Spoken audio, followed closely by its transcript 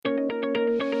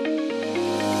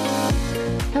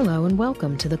Hello and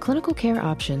welcome to the Clinical Care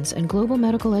Options and Global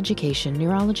Medical Education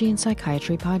Neurology and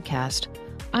Psychiatry podcast.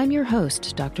 I'm your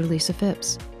host, Dr. Lisa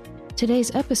Phipps.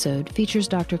 Today's episode features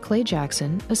Dr. Clay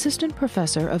Jackson, Assistant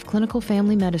Professor of Clinical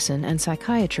Family Medicine and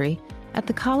Psychiatry at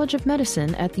the College of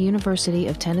Medicine at the University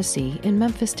of Tennessee in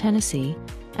Memphis, Tennessee,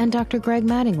 and Dr. Greg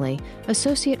Mattingly,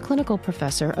 Associate Clinical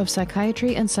Professor of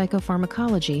Psychiatry and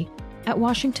Psychopharmacology at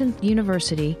Washington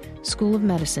University School of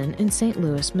Medicine in St.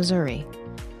 Louis, Missouri.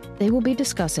 They will be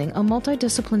discussing a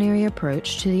multidisciplinary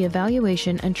approach to the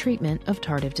evaluation and treatment of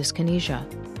tardive dyskinesia.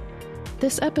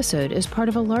 This episode is part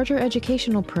of a larger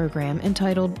educational program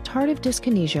entitled Tardive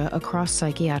Dyskinesia Across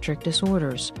Psychiatric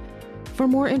Disorders. For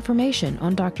more information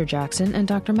on Dr. Jackson and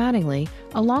Dr. Mattingly,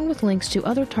 along with links to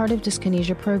other tardive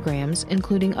dyskinesia programs,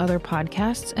 including other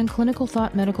podcasts and clinical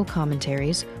thought medical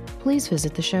commentaries, please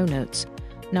visit the show notes.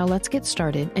 Now let's get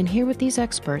started and hear what these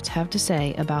experts have to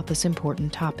say about this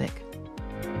important topic.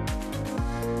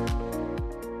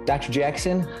 Dr.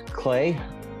 Jackson, Clay,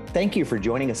 thank you for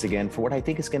joining us again for what I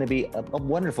think is going to be a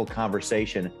wonderful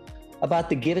conversation about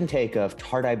the give and take of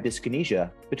tardive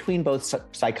dyskinesia between both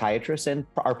psychiatrists and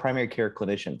our primary care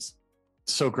clinicians.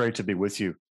 So great to be with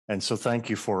you. And so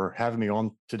thank you for having me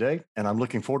on today. And I'm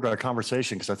looking forward to our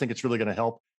conversation because I think it's really going to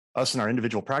help us in our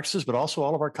individual practices, but also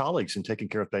all of our colleagues in taking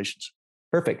care of patients.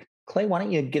 Perfect. Clay, why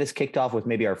don't you get us kicked off with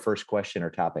maybe our first question or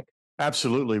topic?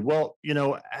 Absolutely. Well,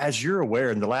 as you're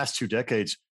aware, in the last 2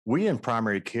 decades, we in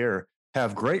primary care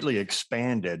have greatly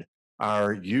expanded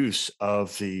our use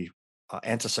of the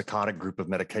antipsychotic group of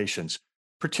medications,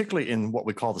 particularly in what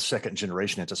we call the second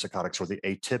generation antipsychotics or the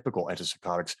atypical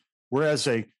antipsychotics, whereas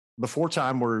before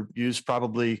time were used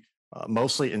probably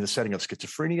mostly in the setting of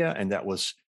schizophrenia, and that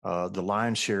was the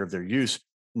lion's share of their use.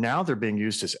 Now they're being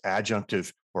used as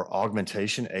adjunctive or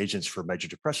augmentation agents for major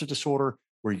depressive disorder.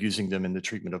 We're using them in the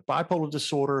treatment of bipolar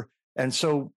disorder. And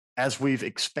so as we've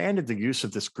expanded the use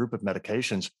of this group of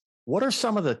medications, what are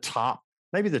some of the top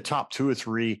 2 or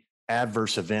 3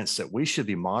 adverse events that we should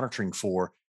be monitoring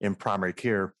for in primary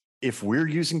care if we're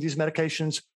using these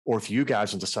medications, or if you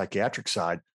guys on the psychiatric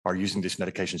side are using these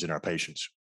medications in our patients?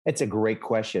 It's a great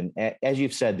question. As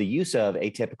you've said, the use of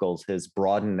atypicals has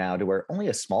broadened now to where only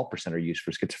a small percent are used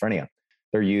for schizophrenia.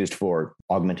 They're used for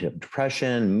augmentative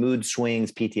depression, mood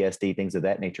swings, PTSD, things of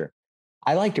that nature.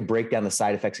 I like to break down the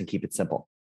side effects and keep it simple.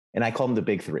 And I call them the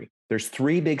big 3. There's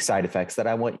 3 big side effects that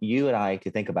I want you and I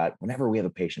to think about whenever we have a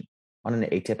patient on an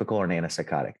atypical or an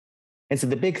antipsychotic. And so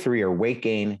the big 3 are weight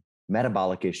gain,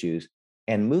 metabolic issues,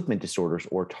 and movement disorders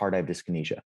or tardive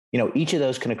dyskinesia. Each of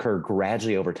those can occur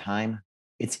gradually over time.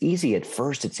 It's easy at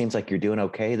first. It seems like you're doing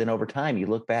okay. Then over time, you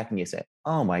look back and you say,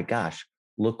 oh my gosh,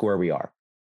 look where we are.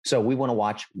 So we want to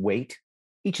watch weight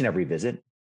each and every visit,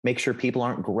 make sure people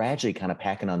aren't gradually kind of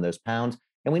packing on those pounds.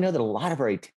 And we know that a lot of our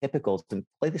atypicals, and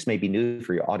this may be new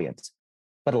for your audience,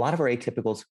 but a lot of our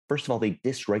atypicals, first of all, they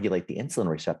dysregulate the insulin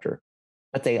receptor,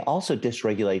 but they also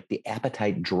dysregulate the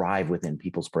appetite drive within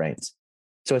people's brains.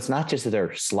 So it's not just that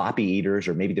they're sloppy eaters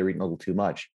or maybe they're eating a little too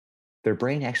much. Their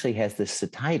brain actually has this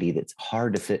satiety that's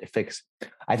hard to fix.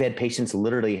 I've had patients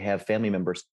literally have family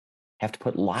members have to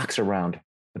put locks around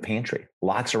the pantry,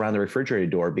 locks around the refrigerator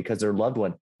door because their loved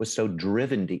one was so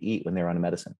driven to eat when they're on a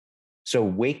medicine. So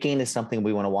weight gain is something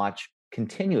we want to watch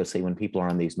continuously when people are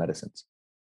on these medicines.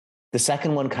 The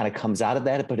second one kind of comes out of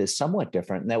that, but is somewhat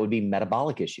different, and that would be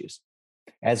metabolic issues.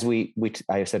 As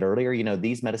I said earlier,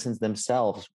 these medicines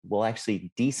themselves will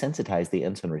actually desensitize the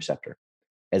insulin receptor.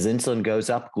 As insulin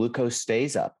goes up, glucose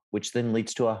stays up, which then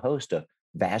leads to a host of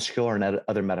vascular and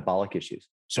other metabolic issues.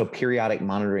 So periodic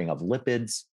monitoring of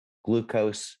lipids,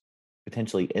 glucose,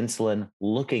 potentially insulin,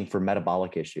 looking for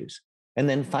metabolic issues. And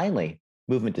then finally,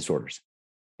 movement disorders.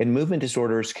 And movement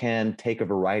disorders can take a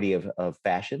variety of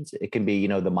fashions. It can be,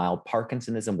 the mild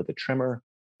Parkinsonism with a tremor.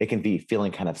 It can be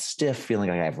feeling kind of stiff, feeling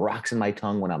like I have rocks in my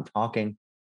tongue when I'm talking.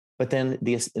 But then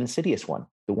the insidious one,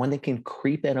 the one that can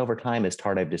creep in over time, is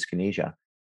tardive dyskinesia.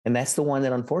 And that's the one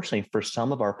that, unfortunately, for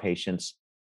some of our patients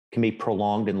can be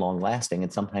prolonged and long lasting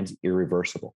and sometimes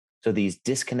irreversible. So these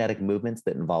dyskinetic movements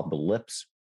that involve the lips,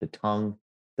 the tongue,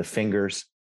 the fingers,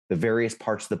 the various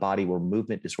parts of the body where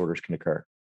movement disorders can occur.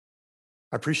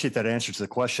 I appreciate that answer to the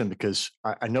question because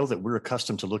I know that we're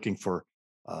accustomed to looking for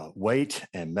weight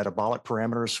and metabolic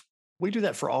parameters. We do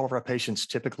that for all of our patients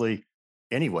typically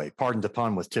anyway, pardon the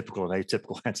pun, with typical and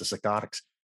atypical antipsychotics.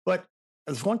 But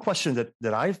there's one question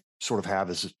that I sort of have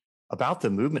is about the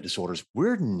movement disorders.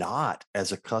 We're not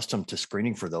as accustomed to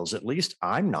screening for those. At least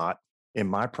I'm not in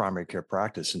my primary care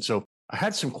practice. And so I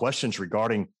had some questions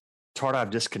regarding tardive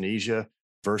dyskinesia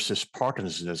versus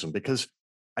Parkinsonism, because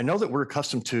I know that we're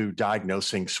accustomed to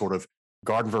diagnosing sort of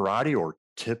garden variety or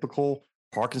typical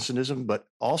Parkinsonism, but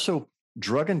also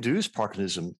drug-induced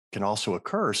Parkinsonism can also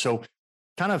occur. So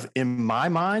kind of in my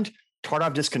mind,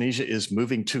 tardive dyskinesia is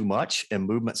moving too much and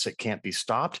movements that can't be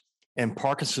stopped. And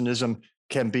Parkinsonism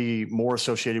can be more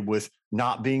associated with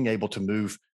not being able to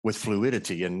move with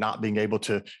fluidity and not being able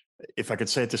to, if I could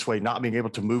say it this way, not being able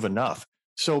to move enough.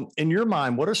 So in your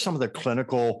mind, what are some of the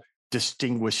clinical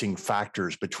distinguishing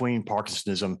factors between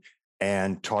Parkinsonism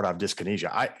and tardive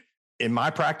dyskinesia? In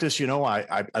my practice,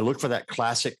 I look for that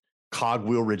classic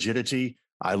cogwheel rigidity.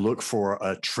 I look for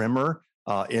a tremor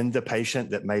in the patient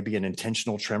that may be an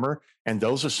intentional tremor. And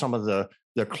those are some of the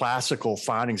classical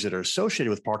findings that are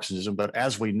associated with Parkinsonism. But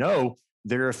as we know,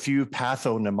 there are a few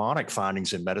pathognomonic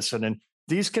findings in medicine, and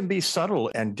these can be subtle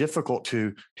and difficult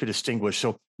to distinguish.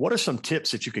 So what are some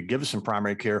tips that you could give us in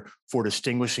primary care for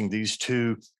distinguishing these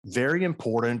two very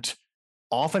important,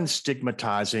 often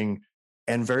stigmatizing,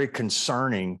 and very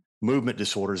concerning movement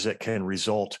disorders that can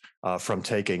result from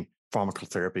taking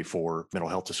pharmacotherapy for mental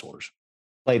health disorders?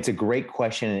 Well, it's a great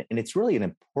question, and it's really an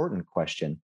important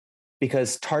question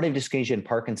because tardive dyskinesia and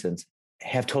Parkinson's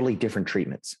have totally different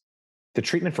treatments. The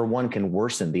treatment for one can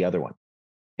worsen the other one.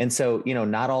 And so,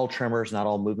 not all tremors, not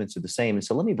all movements are the same. And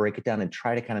so let me break it down and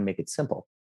try to kind of make it simple.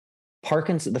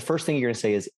 Parkinson's, the first thing you're going to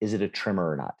say is it a tremor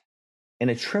or not? And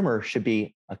a tremor should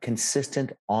be a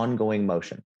consistent, ongoing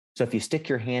motion. So if you stick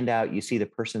your hand out, you see the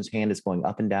person's hand is going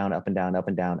up and down, up and down, up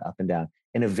and down, up and down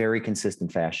in a very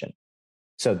consistent fashion.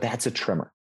 So that's a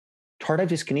tremor. Tardive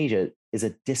dyskinesia is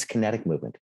a dyskinetic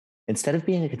movement. Instead of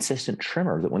being a consistent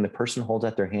tremor that when the person holds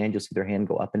out their hand, you'll see their hand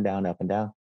go up and down,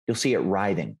 you'll see it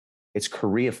writhing. It's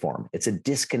choreiform. It's a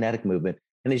dyskinetic movement.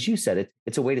 And as you said,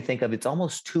 it's a way to think of it's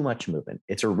almost too much movement.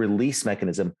 It's a release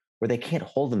mechanism where they can't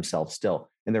hold themselves still.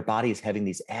 And their body is having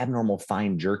these abnormal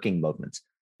fine jerking movements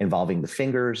involving the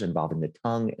fingers, involving the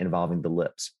tongue, involving the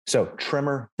lips. So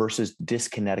tremor versus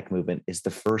dyskinetic movement is the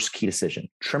first key decision.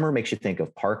 Tremor makes you think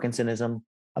of Parkinsonism,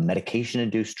 a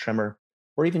medication-induced tremor,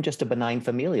 or even just a benign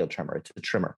familial tremor. It's a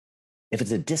tremor. If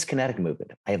it's a dyskinetic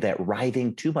movement, I have that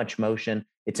writhing, too much motion,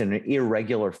 it's in an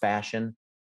irregular fashion,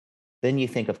 then you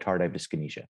think of tardive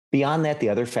dyskinesia. Beyond that, the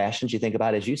other fashions you think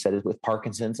about, as you said, is with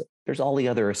Parkinson's, there's all the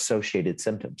other associated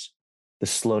symptoms. The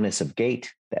slowness of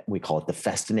gait, that we call it the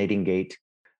festinating gait,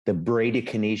 the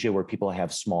bradykinesia, where people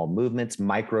have small movements,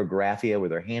 micrographia, where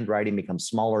their handwriting becomes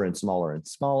smaller and smaller and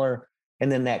smaller,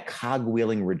 and then that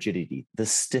cogwheeling rigidity, the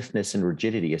stiffness and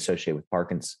rigidity associated with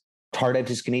Parkinson's. Tardive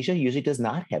dyskinesia usually does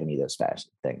not have any of those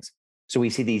things. So we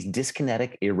see these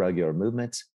dyskinetic, irregular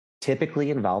movements,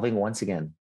 typically involving, once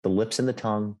again, the lips and the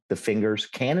tongue, the fingers,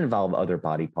 can involve other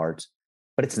body parts,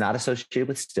 but it's not associated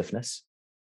with stiffness.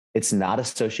 It's not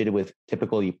associated with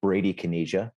typical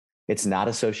bradykinesia. It's not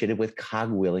associated with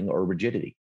cogwheeling or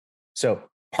rigidity. So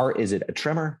is it a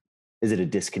tremor? Is it a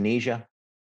dyskinesia?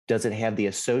 Does it have the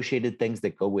associated things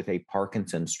that go with a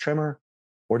Parkinson's tremor?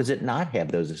 Or does it not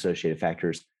have those associated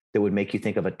factors that would make you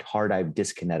think of a tardive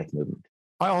dyskinetic movement?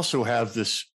 I also have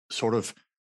this sort of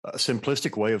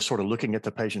simplistic way of sort of looking at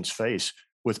the patient's face.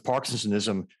 With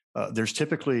Parkinsonism, there's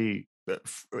typically,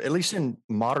 at least in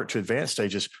moderate to advanced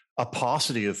stages, a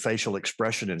paucity of facial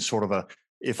expression and sort of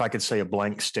if I could say, a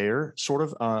blank stare sort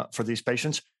of for these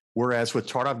patients. Whereas with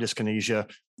tardive dyskinesia,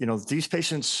 these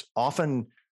patients often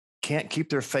can't keep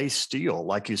their face still.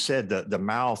 Like you said, the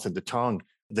mouth and the tongue,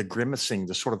 the grimacing,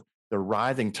 the sort of the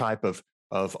writhing type of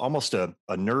almost a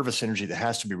nervous energy that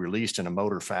has to be released in a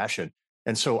motor fashion.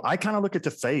 And so I kind of look at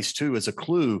the face too as a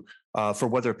clue for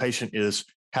whether a patient is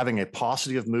having a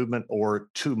paucity of movement or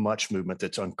too much movement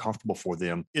that's uncomfortable for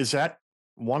them. Is that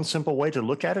one simple way to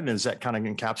look at it? And does that kind of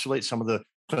encapsulate some of the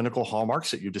clinical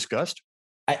hallmarks that you discussed?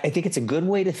 I think it's a good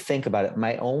way to think about it.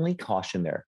 My only caution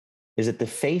there is that the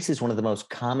face is one of the most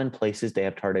common places to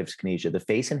have tardive dyskinesia. The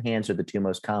face and hands are the two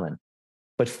most common.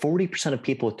 But 40% of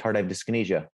people with tardive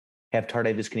dyskinesia have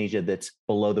tardive dyskinesia that's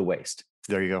below the waist.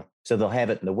 There you go. So they'll have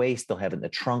it in the waist, they'll have it in the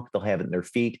trunk, they'll have it in their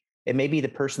feet. It may be the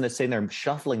person that's sitting there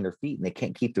shuffling their feet and they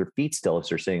can't keep their feet still as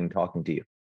they're sitting and talking to you.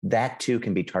 That too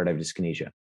can be tardive dyskinesia.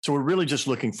 So we're really just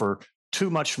looking for too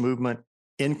much movement,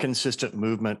 inconsistent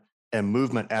movement, and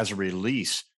movement as a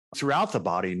release throughout the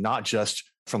body, not just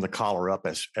from the collar up,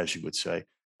 as you would say.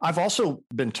 I've also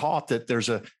been taught that there's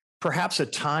perhaps a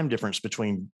time difference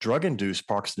between drug-induced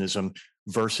Parkinsonism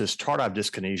versus tardive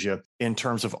dyskinesia in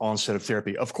terms of onset of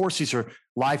therapy. Of course,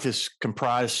 life is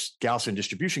comprised Gaussian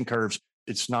distribution curves.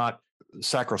 It's not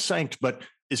sacrosanct, but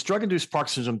is drug-induced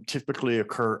Parkinsonism typically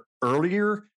occur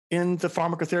earlier in the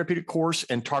pharmacotherapeutic course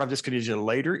and tardive dyskinesia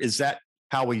later? Is that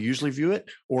how we usually view it,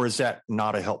 or is that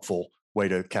not a helpful way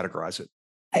to categorize it?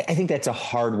 I think that's a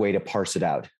hard way to parse it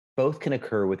out. Both can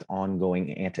occur with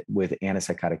ongoing with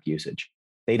antipsychotic usage.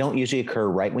 They don't usually occur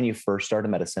right when you first start a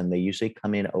medicine. They usually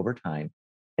come in over time.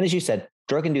 And as you said,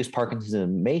 drug-induced Parkinsonism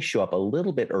may show up a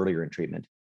little bit earlier in treatment.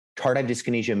 Tardive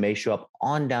dyskinesia may show up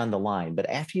on down the line, but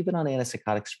after you've been on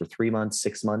antipsychotics for 3 months,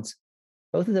 6 months,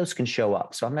 both of those can show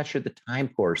up. So I'm not sure the time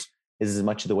course is as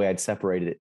much of the way I'd separate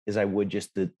it as I would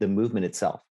just the movement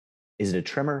itself. Is it a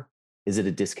tremor? Is it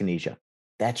a dyskinesia?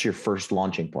 That's your first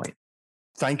launching point.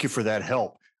 Thank you for that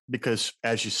help, because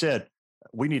as you said,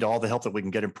 we need all the help that we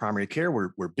can get in primary care.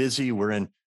 We're busy. We're in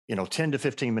 10 to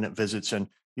 15 minute visits, and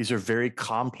these are very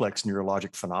complex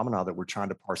neurologic phenomena that we're trying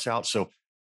to parse out. So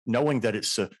knowing that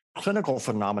it's a clinical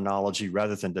phenomenology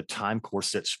rather than the time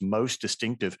course that's most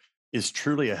distinctive is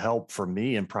truly a help for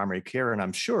me in primary care, and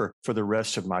I'm sure for the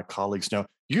rest of my colleagues. Now,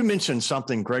 you mentioned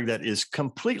something, Greg, that is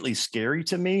completely scary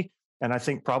to me, and I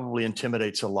think probably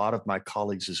intimidates a lot of my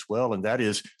colleagues as well, and that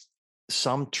is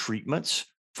some treatments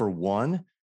for one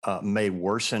may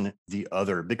worsen the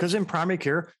other. Because in primary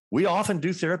care, we often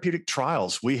do therapeutic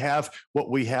trials. We have what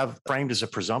we have framed as a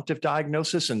presumptive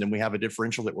diagnosis, and then we have a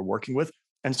differential that we're working with.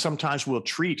 And sometimes we'll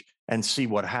treat and see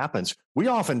what happens. We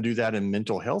often do that in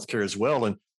mental health care as well.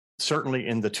 And certainly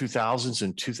in the 2000s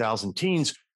and 2000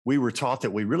 teens, we were taught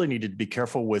that we really needed to be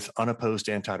careful with unopposed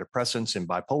antidepressants in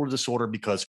bipolar disorder,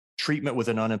 because treatment with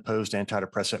an unopposed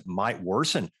antidepressant might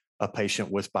worsen a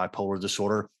patient with bipolar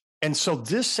disorder. And so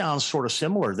this sounds sort of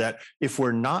similar, that if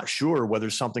we're not sure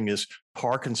whether something is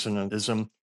Parkinsonism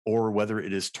or whether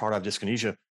it is tardive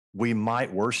dyskinesia, we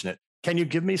might worsen it. Can you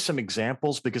give me some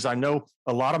examples? Because I know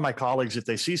a lot of my colleagues, if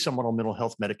they see someone on mental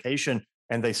health medication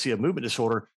and they see a movement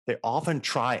disorder, they often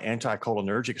try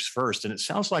anticholinergics first. And it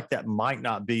sounds like that might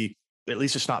not be, at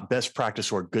least it's not best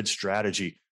practice or a good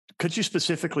strategy. Could you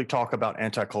specifically talk about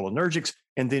anticholinergics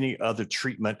and any other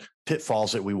treatment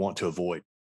pitfalls that we want to avoid?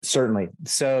 Certainly.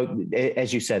 So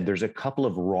as you said, there's a couple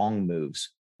of wrong moves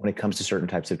when it comes to certain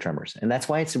types of tremors. And that's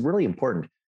why it's really important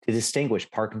to distinguish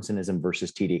Parkinsonism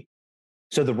versus TD.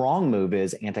 So the wrong move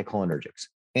is anticholinergics.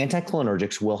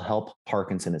 Anticholinergics will help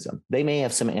Parkinsonism. They may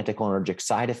have some anticholinergic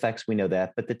side effects, we know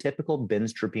that, but the typical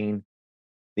benztropine,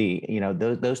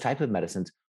 those type of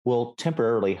medicines will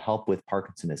temporarily help with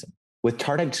Parkinsonism. With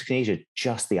tardive dyskinesia,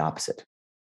 just the opposite.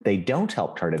 They don't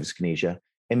help tardive dyskinesia,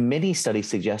 and many studies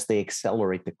suggest they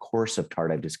accelerate the course of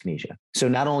tardive dyskinesia. So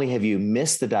not only have you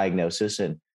missed the diagnosis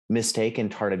and mistaken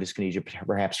tardive dyskinesia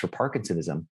perhaps for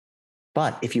Parkinsonism,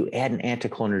 but if you add an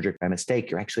anticholinergic by mistake,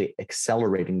 you're actually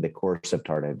accelerating the course of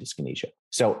tardive dyskinesia.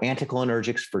 So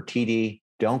anticholinergics for TD,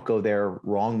 don't go there,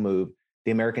 wrong move.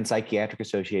 The American Psychiatric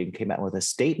Association came out with a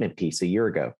statement piece a year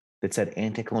ago that said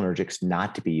anticholinergics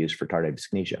not to be used for tardive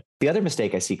dyskinesia. The other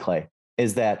mistake I see, Clay,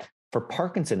 is that for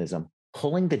Parkinsonism,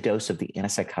 pulling the dose of the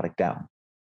antipsychotic down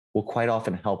will quite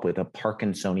often help with a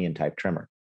Parkinsonian type tremor.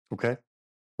 Okay.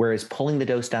 Whereas pulling the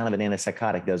dose down of an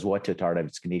antipsychotic does what to tardive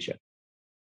dyskinesia?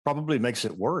 Probably makes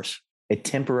it worse. It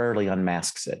temporarily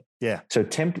unmasks it. Yeah. So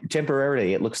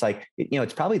temporarily, it looks like,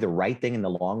 it's probably the right thing in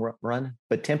the long run,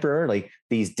 but temporarily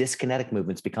these dyskinetic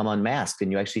movements become unmasked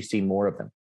and you actually see more of them.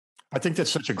 I think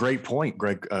that's such a great point,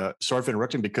 Greg. Sorry for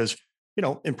interrupting, because,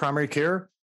 in primary care,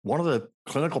 one of the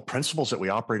clinical principles that we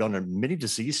operate on in many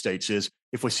disease states is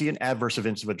if we see an adverse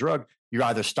event of a drug, you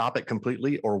either stop it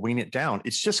completely or wean it down.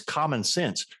 It's just common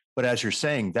sense. But as you're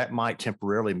saying, that might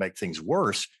temporarily make things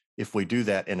worse if we do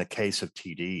that in a case of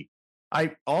TD.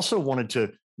 I also wanted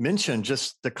to mention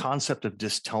just the concept of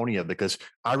dystonia, because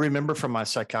I remember from my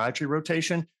psychiatry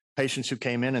rotation, patients who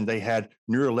came in and they had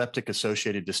neuroleptic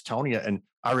associated dystonia. And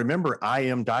I remember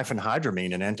IM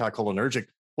diphenhydramine, an anticholinergic,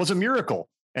 was a miracle.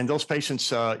 And those patients,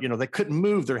 they couldn't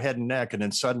move their head and neck. And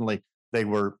then suddenly they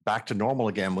were back to normal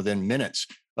again within minutes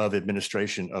of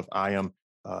administration of IM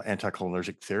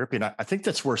anticholinergic therapy. And I think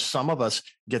that's where some of us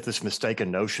get this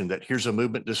mistaken notion that here's a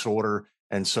movement disorder,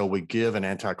 and so we give an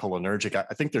anticholinergic.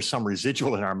 I think there's some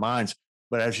residual in our minds,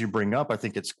 but as you bring up, I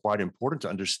think it's quite important to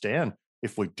understand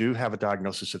if we do have a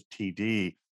diagnosis of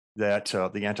TD, that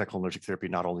the anticholinergic therapy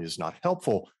not only is not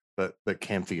helpful, but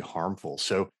can be harmful.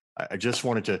 So I just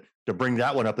wanted to bring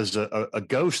that one up as a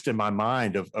ghost in my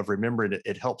mind of remembering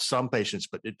it helps some patients,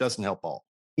 but it doesn't help all.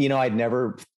 I'd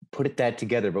never put that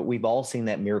together, but we've all seen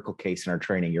that miracle case in our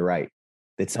training. You're right,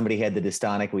 that somebody had the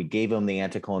dystonic, we gave them the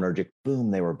anticholinergic, boom,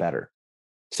 they were better.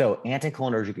 So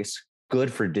anticholinergic is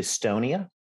good for dystonia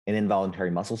and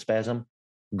involuntary muscle spasm,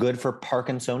 good for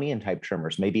Parkinsonian type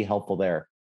tremors, may be helpful there.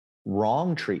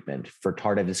 Wrong treatment for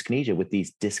tardive dyskinesia with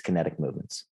these dyskinetic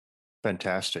movements.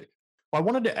 Fantastic. Well, I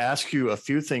wanted to ask you a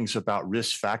few things about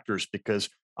risk factors, because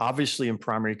obviously in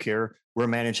primary care, we're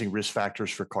managing risk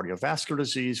factors for cardiovascular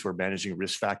disease, we're managing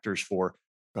risk factors for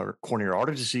coronary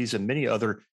artery disease and many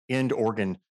other end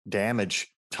organ damage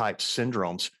type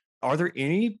syndromes. Are there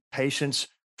any patients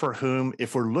for whom,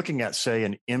 if we're looking at, say,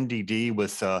 an MDD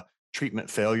with treatment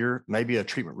failure, maybe a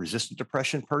treatment resistant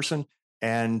depression person,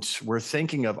 and we're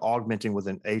thinking of augmenting with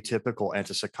an atypical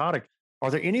antipsychotic, are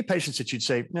there any patients that you'd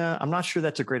say, nah, I'm not sure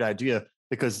that's a great idea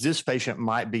because this patient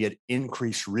might be at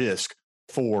increased risk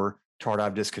for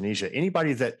tardive dyskinesia?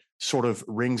 Anybody that sort of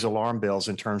rings alarm bells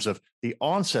in terms of the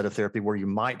onset of therapy where you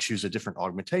might choose a different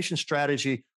augmentation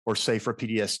strategy, or say for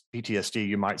PTSD,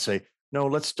 you might say, no,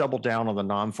 let's double down on the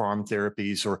non-pharm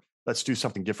therapies, or let's do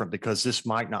something different because this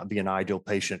might not be an ideal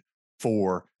patient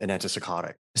for an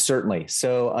antipsychotic? Certainly.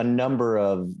 So a number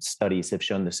of studies have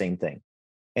shown the same thing.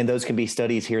 And those can be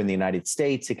studies here in the United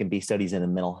States. It can be studies in a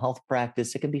mental health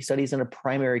practice. It can be studies in a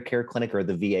primary care clinic or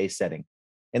the VA setting.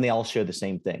 And they all show the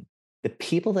same thing. The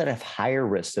people that have higher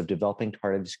risks of developing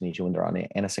tardive dyskinesia when they're on an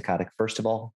antipsychotic, first of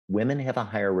all, women have a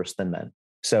higher risk than men.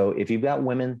 So if you've got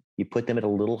women, you put them at a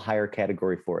little higher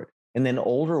category for it. And then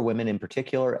older women in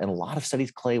particular, and a lot of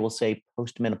studies, Clay, will say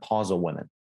postmenopausal women.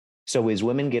 So as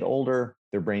women get older,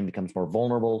 their brain becomes more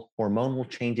vulnerable. Hormonal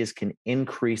changes can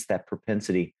increase that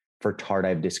propensity for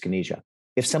tardive dyskinesia.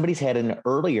 If somebody's had an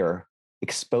earlier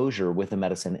exposure with a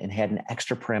medicine and had an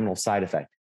extrapyramidal side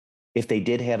effect, if they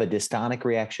did have a dystonic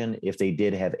reaction, if they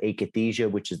did have akathisia,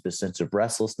 which is the sense of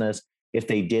restlessness, if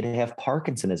they did have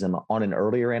Parkinsonism on an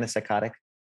earlier antipsychotic,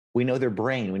 we know their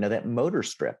brain, we know that motor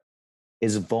strip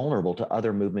is vulnerable to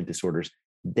other movement disorders.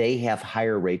 They have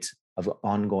higher rates of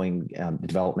ongoing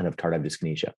development of tardive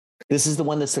dyskinesia. This is the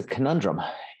one that's a conundrum,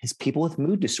 is people with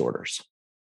mood disorders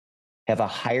have a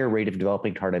higher rate of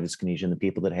developing tardive dyskinesia than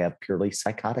people that have purely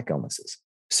psychotic illnesses.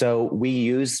 So we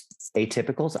use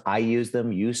atypicals. I use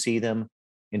them. You see them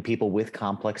in people with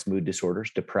complex mood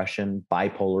disorders, depression,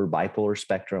 bipolar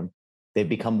spectrum. They've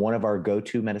become one of our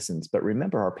go-to medicines. But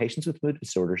remember, our patients with mood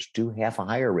disorders do have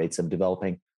higher rates of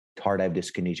developing tardive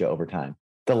dyskinesia over time.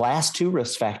 The last two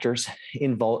risk factors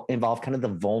involve kind of the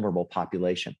vulnerable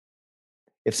population.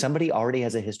 If somebody already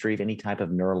has a history of any type of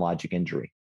neurologic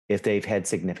injury, if they've had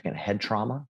significant head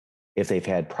trauma, if they've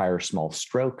had prior small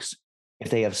strokes, if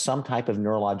they have some type of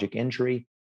neurologic injury,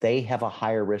 they have a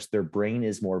higher risk. Their brain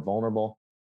is more vulnerable.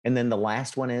 And then the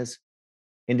last one is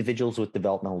individuals with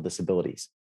developmental disabilities.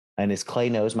 And as Clay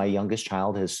knows, my youngest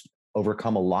child has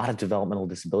overcome a lot of developmental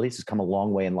disabilities, has come a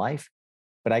long way in life.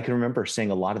 But I can remember seeing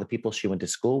a lot of the people she went to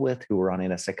school with who were on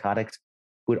antipsychotics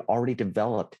who had already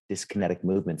developed dyskinetic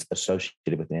movements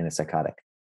associated with the antipsychotic.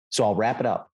 So I'll wrap it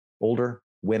up. Older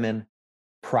women,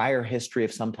 prior history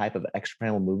of some type of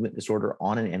extrapyramidal movement disorder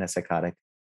on an antipsychotic,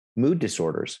 mood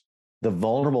disorders, the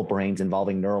vulnerable brains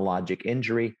involving neurologic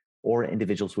injury, or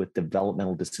individuals with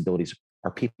developmental disabilities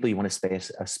are people you want to pay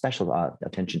a special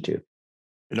attention to.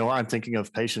 I'm thinking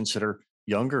of patients that are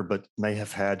younger, but may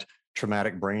have had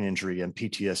traumatic brain injury and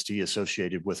PTSD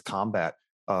associated with combat.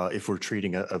 If we're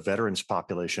treating a veterans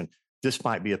population, this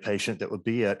might be a patient that would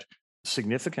be at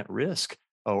significant risk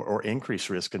or increased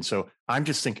risk. And so I'm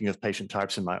just thinking of patient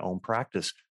types in my own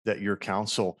practice that your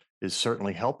counsel is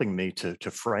certainly helping me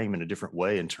to frame in a different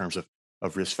way in terms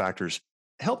of risk factors.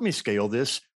 Help me scale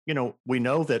this. We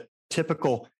know that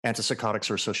typical antipsychotics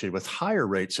are associated with higher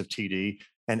rates of TD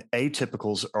and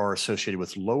atypicals are associated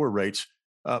with lower rates,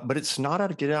 but it's not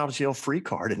a get out of jail free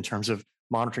card in terms of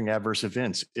monitoring adverse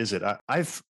events, is it?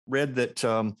 I've read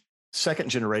that second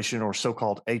generation or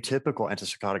so-called atypical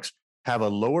antipsychotics have a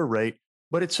lower rate,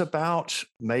 but it's about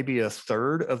maybe a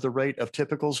third of the rate of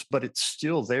typicals, but it's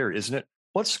still there, isn't it?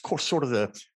 What's sort of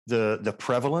the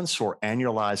prevalence or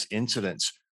annualized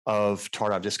incidence of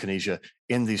tardive dyskinesia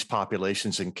in these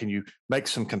populations? And can you make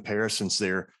some comparisons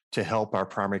there to help our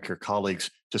primary care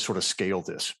colleagues to sort of scale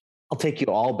this? I'll take you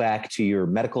all back to your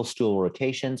medical stool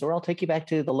rotations, or I'll take you back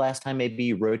to the last time maybe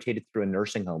you rotated through a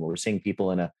nursing home, or we're seeing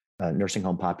people in a nursing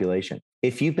home population.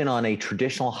 If you've been on a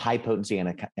traditional high potency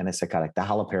antipsychotic, the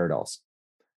haloperidols,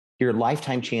 your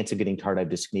lifetime chance of getting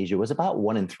tardive dyskinesia was about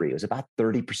 1 in 3. It was about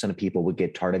 30% of people would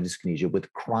get tardive dyskinesia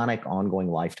with chronic ongoing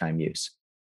lifetime use.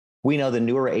 We know the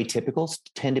newer atypicals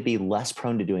tend to be less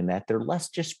prone to doing that. They're less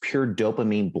just pure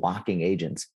dopamine blocking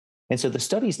agents. And so the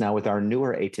studies now with our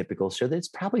newer atypicals show that it's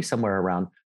probably somewhere around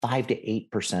 5 to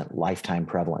 8% lifetime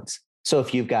prevalence. So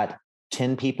if you've got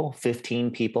 10 people, 15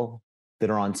 people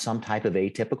that are on some type of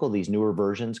atypical, these newer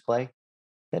versions, Clay,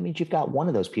 that means you've got one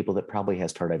of those people that probably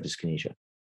has tardive dyskinesia.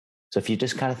 So if you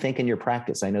just kind of think in your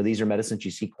practice, I know these are medicines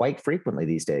you see quite frequently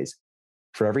these days.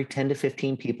 For every 10 to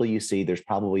 15 people you see, there's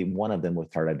probably one of them with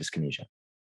tardive dyskinesia.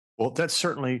 Well, that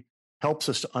certainly helps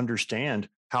us to understand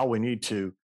how we need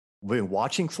to be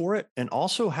watching for it, and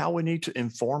also how we need to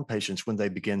inform patients when they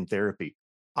begin therapy.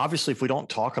 Obviously, if we don't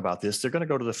talk about this, they're going to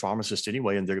go to the pharmacist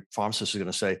anyway, and the pharmacist is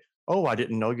going to say, oh, I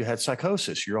didn't know you had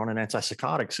psychosis. You're on an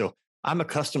antipsychotic. So I'm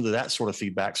accustomed to that sort of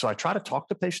feedback. So I try to talk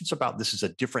to patients about this is a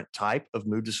different type of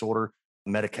mood disorder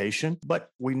medication, but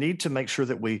we need to make sure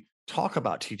that we talk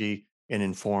about TD and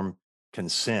informed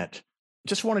consent.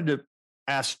 Just wanted to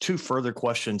ask two further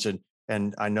questions,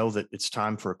 and I know that it's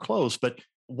time for a close, but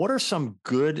what are some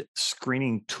good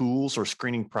screening tools or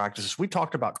screening practices? We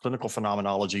talked about clinical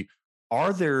phenomenology.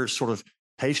 Are there sort of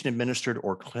patient administered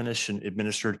or clinician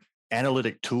administered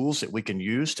analytic tools that we can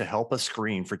use to help us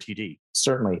screen for TD?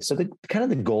 Certainly. So the kind of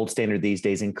the gold standard these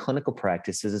days in clinical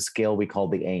practice is a scale we call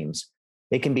the AIMS.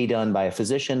 It can be done by a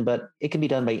physician, but it can be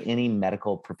done by any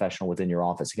medical professional within your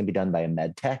office. It can be done by a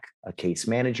med tech, a case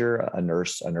manager, a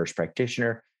nurse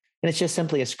practitioner. And it's just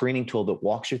simply a screening tool that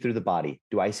walks you through the body.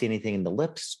 Do I see anything in the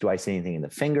lips? Do I see anything in the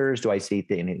fingers? Do I see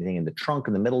anything in the trunk,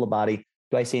 in the middle of the body?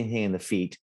 Do I see anything in the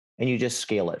feet? And you just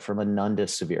scale it from a none to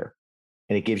severe.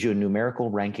 And it gives you a numerical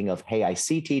ranking of, hey, I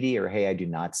see TD, or hey, I do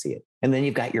not see it. And then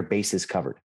you've got your bases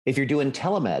covered. If you're doing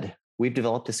telemed, we've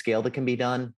developed a scale that can be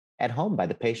done at home by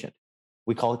the patient.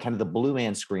 We call it kind of the Blue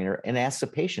Man screener, and ask the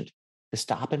patient to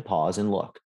stop and pause and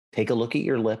look. Take a look at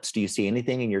your lips. Do you see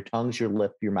anything in your tongues, your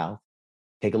lip, your mouth?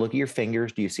 Take a look at your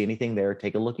fingers. Do you see anything there?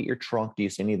 Take a look at your trunk. Do you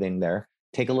see anything there?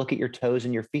 Take a look at your toes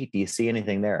and your feet. Do you see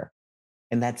anything there?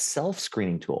 And that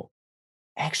self-screening tool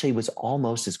actually was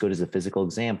almost as good as a physical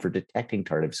exam for detecting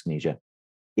tardive dyskinesia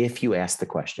if you ask the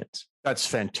questions. That's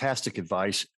fantastic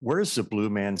advice. Where is the Blue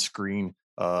Man screen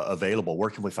available? Where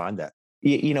can we find that?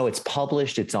 It's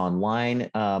published, it's online.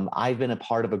 I've been a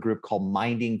part of a group called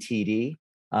Minding TD,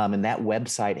 and that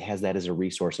website has that as a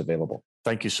resource available.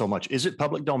 Thank you so much. Is it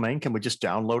public domain? Can we just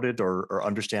download it or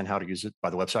understand how to use it by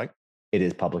the website? It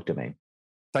is public domain.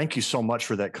 Thank you so much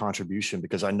for that contribution,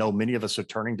 because I know many of us are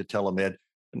turning to telemed,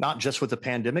 not just with the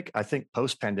pandemic. I think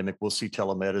post-pandemic, we'll see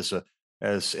telemed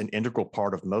as an integral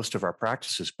part of most of our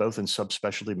practices, both in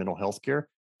subspecialty mental health care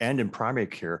and in primary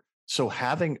care. So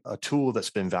having a tool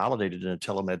that's been validated in a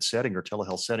telemed setting or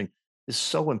telehealth setting is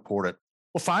so important.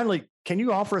 Well, finally, can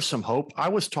you offer us some hope? I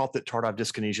was taught that tardive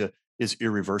dyskinesia is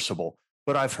irreversible,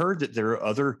 but I've heard that there are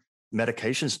other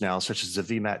medications now, such as the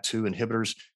VMAT2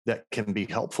 inhibitors, that can be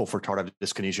helpful for tardive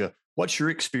dyskinesia. What's your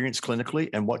experience clinically,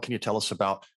 and what can you tell us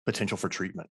about potential for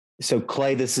treatment? So,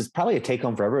 Clay, this is probably a take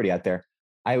home for everybody out there.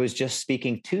 I was just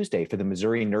speaking Tuesday for the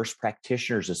Missouri Nurse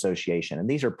Practitioners Association, and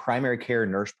these are primary care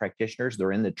nurse practitioners.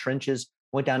 They're in the trenches.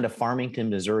 Went down to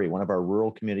Farmington, Missouri, one of our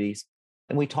rural communities,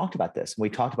 and we talked about this. We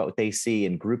talked about what they see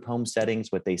in group home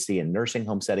settings, what they see in nursing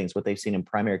home settings, what they've seen in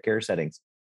primary care settings.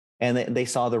 And they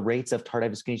saw the rates of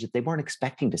tardive dyskinesia that they weren't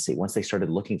expecting to see once they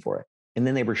started looking for it. And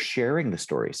then they were sharing the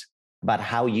stories about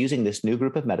how using this new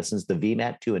group of medicines, the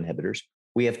VMAT2 inhibitors,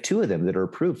 we have 2 of them that are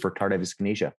approved for tardive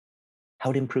dyskinesia, how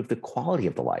it improved the quality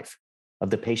of the life of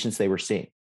the patients they were seeing.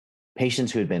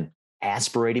 Patients who had been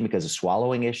aspirating because of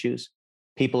swallowing issues,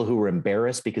 people who were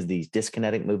embarrassed because of these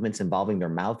dyskinetic movements involving their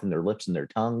mouth and their lips and their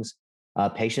tongues,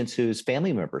 patients whose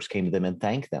family members came to them and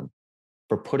thanked them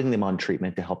for putting them on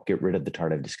treatment to help get rid of the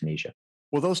tardive dyskinesia.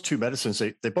 Well, those 2 medicines,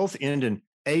 they both end in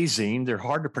azine. They're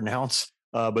hard to pronounce,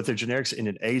 but they're generics end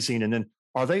in azine. And then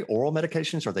are they oral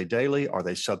medications? Are they daily? Are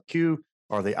they sub-Q?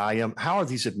 Are they IM? How are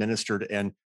these administered?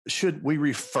 And should we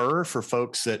refer for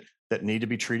folks that need to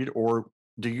be treated, or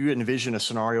do you envision a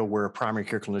scenario where a primary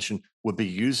care clinician would be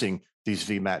using these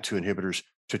VMAT2 inhibitors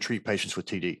to treat patients with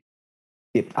TD?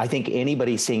 I think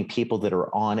anybody seeing people that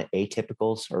are on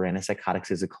atypicals or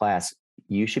antipsychotics as a class,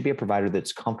 you should be a provider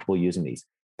that's comfortable using these.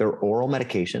 They're oral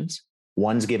medications.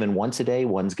 One's given once a day,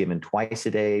 one's given twice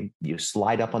a day. You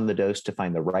slide up on the dose to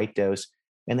find the right dose,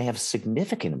 and they have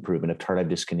significant improvement of tardive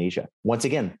dyskinesia. Once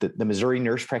again, the Missouri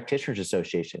Nurse Practitioners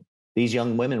Association, these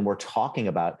young women were talking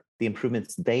about the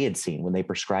improvements they had seen when they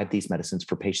prescribed these medicines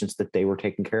for patients that they were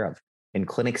taking care of in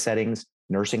clinic settings,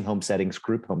 nursing home settings,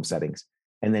 group home settings,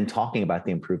 and then talking about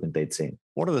the improvement they'd seen.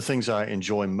 One of the things I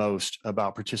enjoy most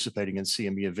about participating in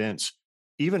CME events,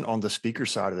 even on the speaker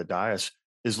side of the dais,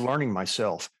 is learning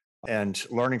myself and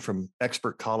learning from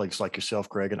expert colleagues like yourself,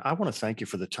 Greg. And I want to thank you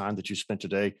for the time that you spent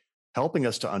today helping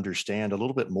us to understand a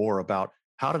little bit more about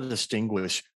how to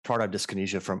distinguish tardive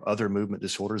dyskinesia from other movement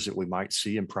disorders that we might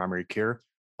see in primary care.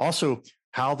 Also,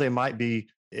 how they might be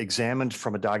examined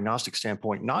from a diagnostic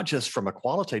standpoint, not just from a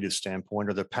qualitative standpoint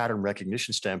or the pattern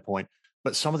recognition standpoint,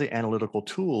 but some of the analytical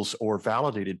tools or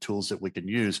validated tools that we can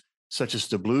use, such as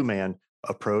the Blue Man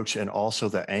approach and also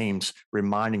the AIMS,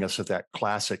 reminding us of that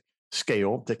classic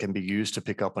scale that can be used to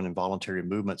pick up on involuntary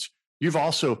movements. You've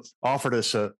also offered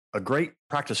us a great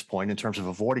practice point in terms of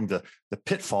avoiding the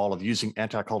pitfall of using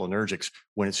anticholinergics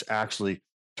when it's actually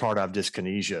tardive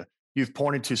dyskinesia. You've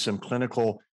pointed to some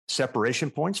clinical separation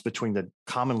points between the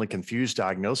commonly confused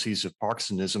diagnoses of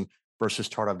Parkinsonism versus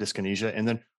tardive dyskinesia, and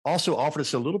then also offered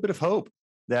us a little bit of hope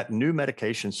that new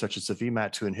medications such as the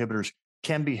VMAT2 inhibitors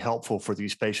can be helpful for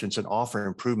these patients and offer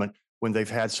improvement when they've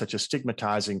had such a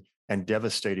stigmatizing and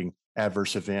devastating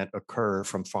adverse event occur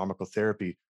from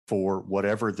pharmacotherapy for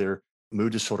whatever their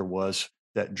mood disorder was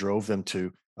that drove them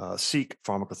to seek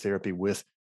pharmacotherapy with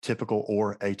typical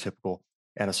or atypical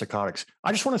antipsychotics.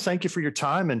 I just want to thank you for your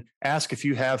time and ask if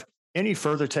you have any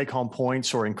further take-home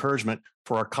points or encouragement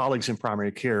for our colleagues in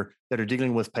primary care that are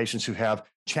dealing with patients who have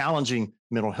challenging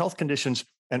mental health conditions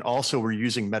and also we're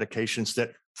using medications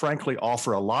that frankly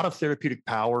offer a lot of therapeutic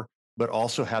power, but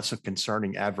also have some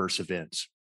concerning adverse events.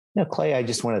 No, Clay, I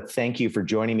just want to thank you for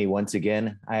joining me once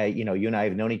again. You and I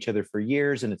have known each other for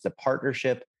years, and it's a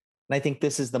partnership. And I think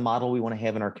this is the model we want to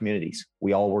have in our communities.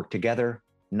 We all work together.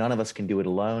 None of us can do it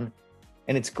alone.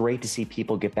 And it's great to see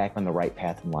people get back on the right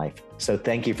path in life. So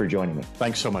thank you for joining me.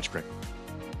 Thanks so much, Greg.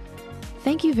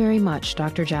 Thank you very much,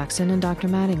 Dr. Jackson and Dr.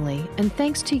 Mattingly, and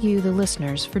thanks to you, the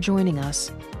listeners, for joining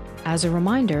us. As a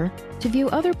reminder, to view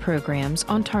other programs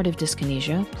on tardive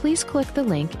dyskinesia, please click the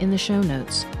link in the show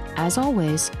notes. As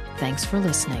always, thanks for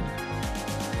listening.